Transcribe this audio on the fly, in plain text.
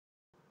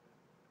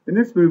In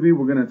this movie,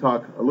 we're going to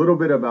talk a little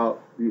bit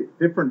about the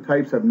different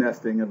types of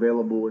nesting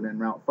available in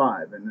EnRoute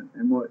 5.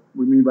 And what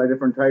we mean by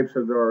different types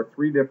is there are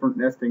 3 different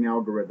nesting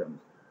algorithms.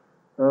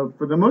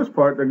 For the most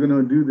part, they're going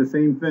to do the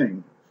same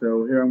thing.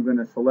 So here I'm going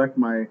to select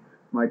my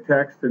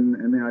text,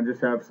 and then I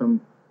just have some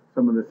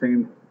of the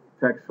same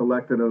text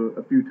selected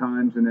a few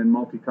times and then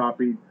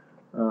multi-copied.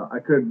 I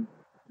could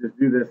just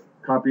do this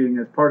copying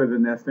as part of the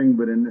nesting,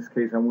 but in this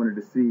case, I wanted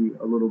to see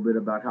a little bit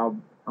about how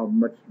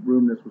much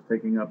room this was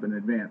taking up in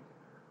advance.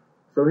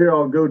 So here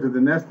I'll go to the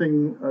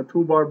nesting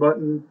toolbar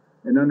button,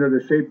 and under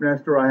the shape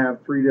nester, I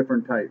have 3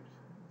 different types: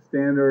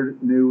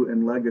 standard, new,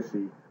 and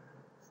legacy.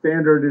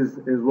 Standard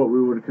is what we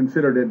would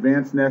consider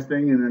advanced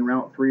nesting, and then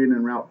EnRoute 3 and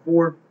EnRoute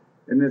 4.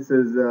 And this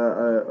is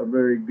a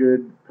very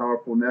good,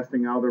 powerful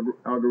nesting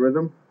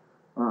algorithm.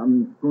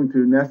 I'm going to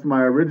nest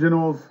my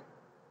originals.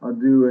 I'll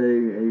do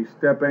a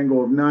step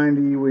angle of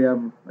 90. We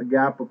have a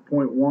gap of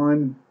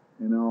 0.1,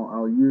 and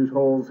I'll use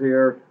holes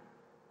here.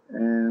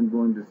 And I'm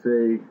going to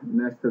say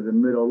nest to the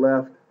middle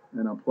left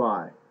and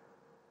apply.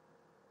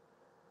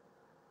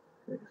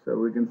 Okay, so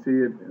we can see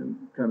it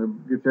kind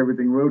of gets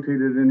everything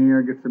rotated in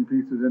here, gets some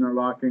pieces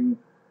interlocking,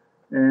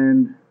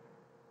 and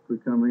if we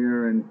come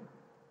here and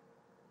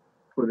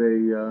put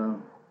a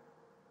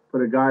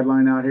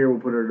guideline out here, we'll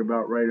put it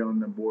about right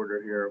on the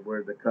border here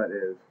where the cut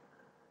is.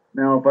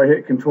 Now if I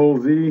hit Control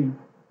Z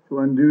to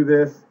undo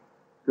this,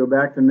 go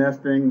back to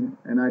nesting,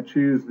 and I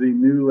choose the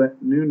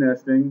new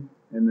nesting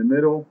in the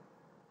middle.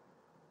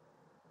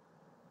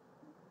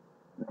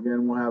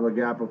 Again, we'll have a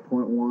gap of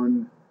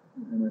 0.1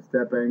 and a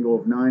step angle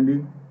of 90.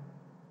 You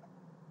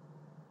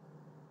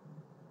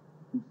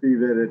can see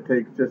that it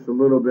takes just a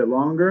little bit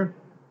longer,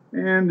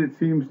 and it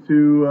seems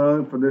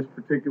to, for this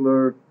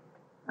particular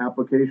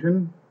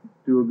application,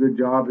 do a good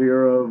job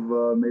here of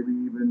maybe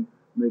even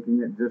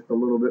making it just a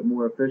little bit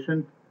more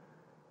efficient.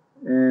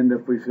 And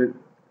if we hit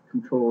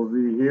Control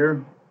Z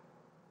here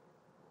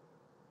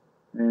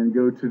and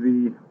go to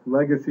the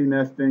legacy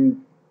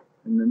nesting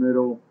in the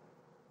middle,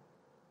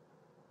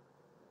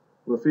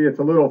 we'll see it's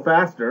a little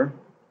faster,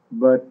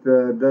 but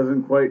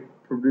doesn't quite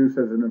produce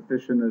as an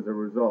efficient as a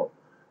result.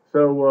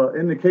 So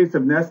in the case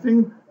of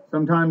nesting,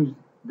 sometimes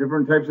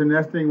different types of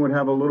nesting would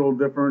have a little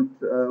different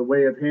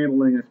way of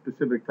handling a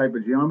specific type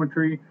of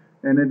geometry,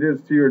 and it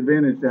is to your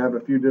advantage to have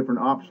a few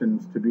different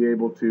options to be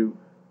able to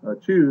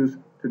choose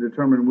to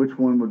determine which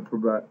one would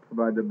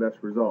provide the best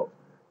results.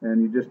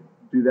 And you just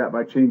do that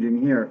by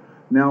changing here.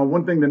 Now,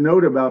 one thing to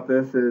note about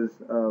this is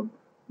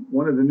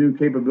one of the new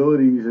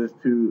capabilities is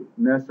to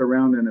nest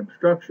around an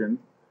obstruction.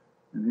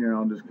 And here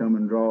I'll just come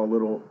and draw a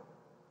little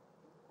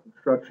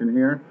obstruction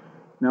here.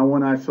 Now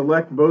when I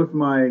select both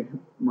my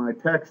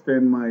text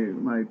and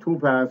my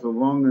toolpaths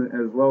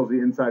as well as the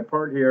inside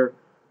part here,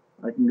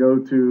 I can go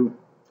to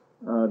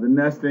the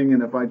nesting,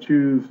 and if I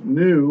choose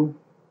new,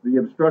 the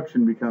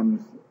obstruction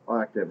becomes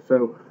active.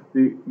 So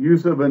the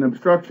use of an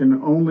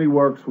obstruction only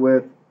works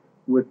with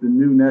the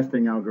new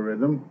nesting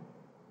algorithm.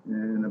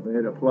 And if I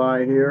hit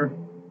apply here,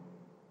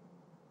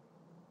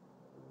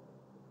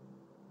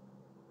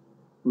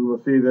 we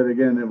will see that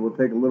again it will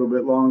take a little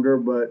bit longer,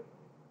 but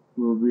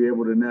we'll be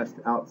able to nest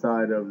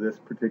outside of this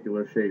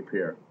particular shape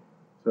here.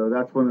 So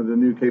that's one of the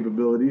new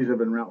capabilities of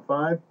EnRoute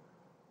 5.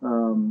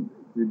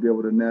 You'd be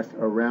able to nest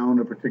around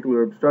a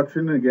particular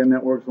obstruction. Again,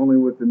 that works only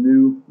with the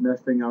new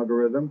nesting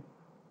algorithm.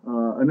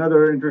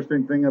 Another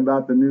interesting thing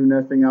about the new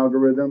nesting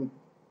algorithm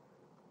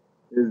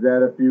is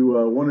that if you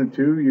wanted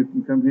to, you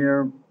can come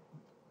here,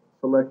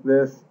 select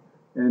this,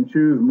 and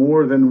choose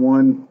more than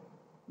one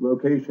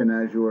location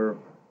as your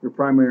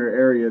primary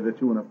area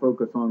that you want to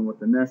focus on with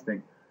the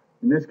nesting.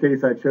 In this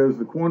case, I chose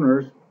the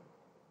corners,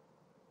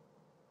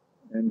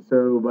 and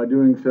so by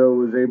doing so,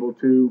 was able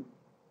to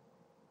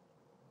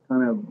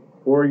kind of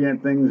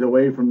orient things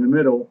away from the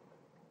middle.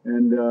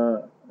 And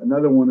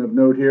another one of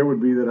note here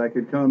would be that I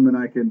could come and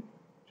I could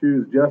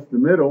choose just the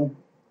middle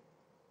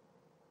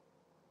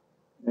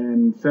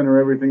and center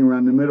everything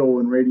around the middle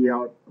and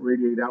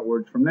radiate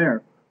outwards from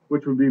there,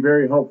 which would be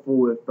very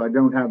helpful if I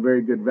don't have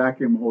very good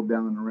vacuum hold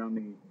down around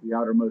the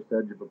outermost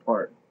edge of a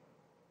part.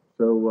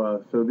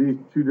 So these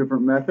 2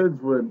 different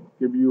methods would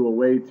give you a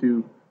way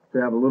to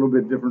have a little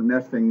bit different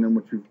nesting than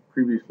what you've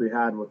previously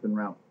had with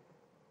EnRoute.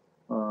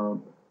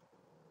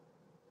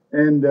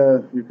 And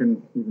you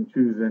can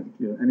choose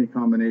any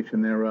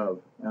combination thereof.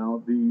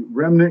 Now the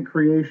remnant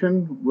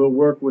creation will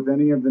work with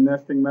any of the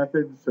nesting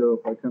methods. So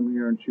if I come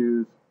here and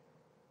choose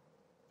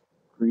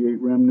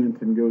create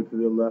remnant and go to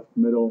the left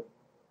middle,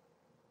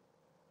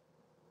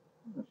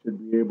 I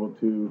should be able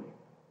to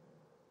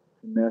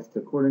nest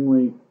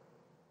accordingly.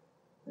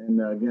 And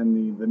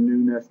again, the new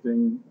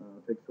nesting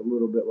takes a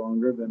little bit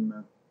longer than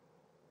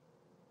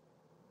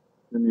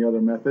the other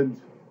methods.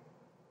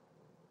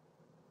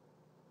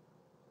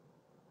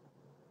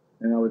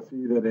 And I would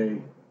see that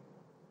a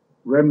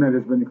remnant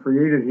has been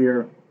created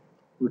here,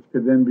 which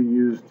could then be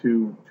used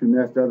to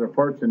nest other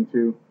parts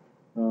into.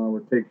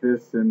 We'll take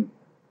this and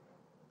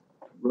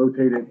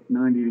rotate it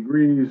 90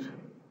 degrees.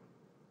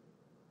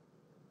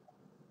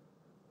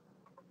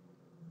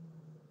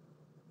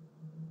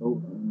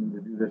 Oh, I need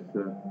to do this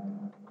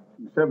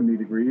 70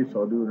 degrees,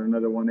 so I'll do it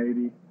another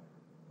 180.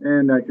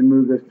 And I can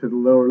move this to the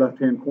lower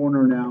left-hand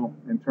corner now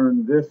and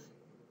turn this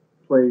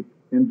plate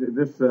into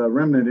this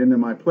remnant into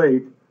my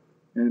plate.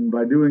 And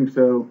by doing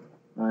so,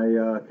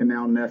 I can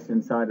now nest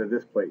inside of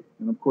this plate.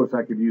 And of course,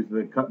 I could use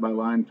the cut by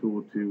line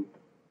tool to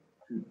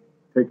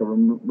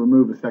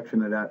remove a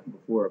section of that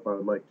before if I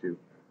would like to.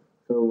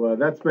 So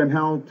that's been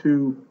how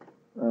to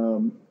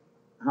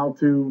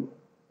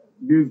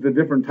use the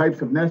different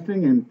types of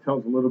nesting, and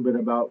tells a little bit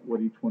about what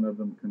each one of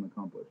them can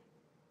accomplish.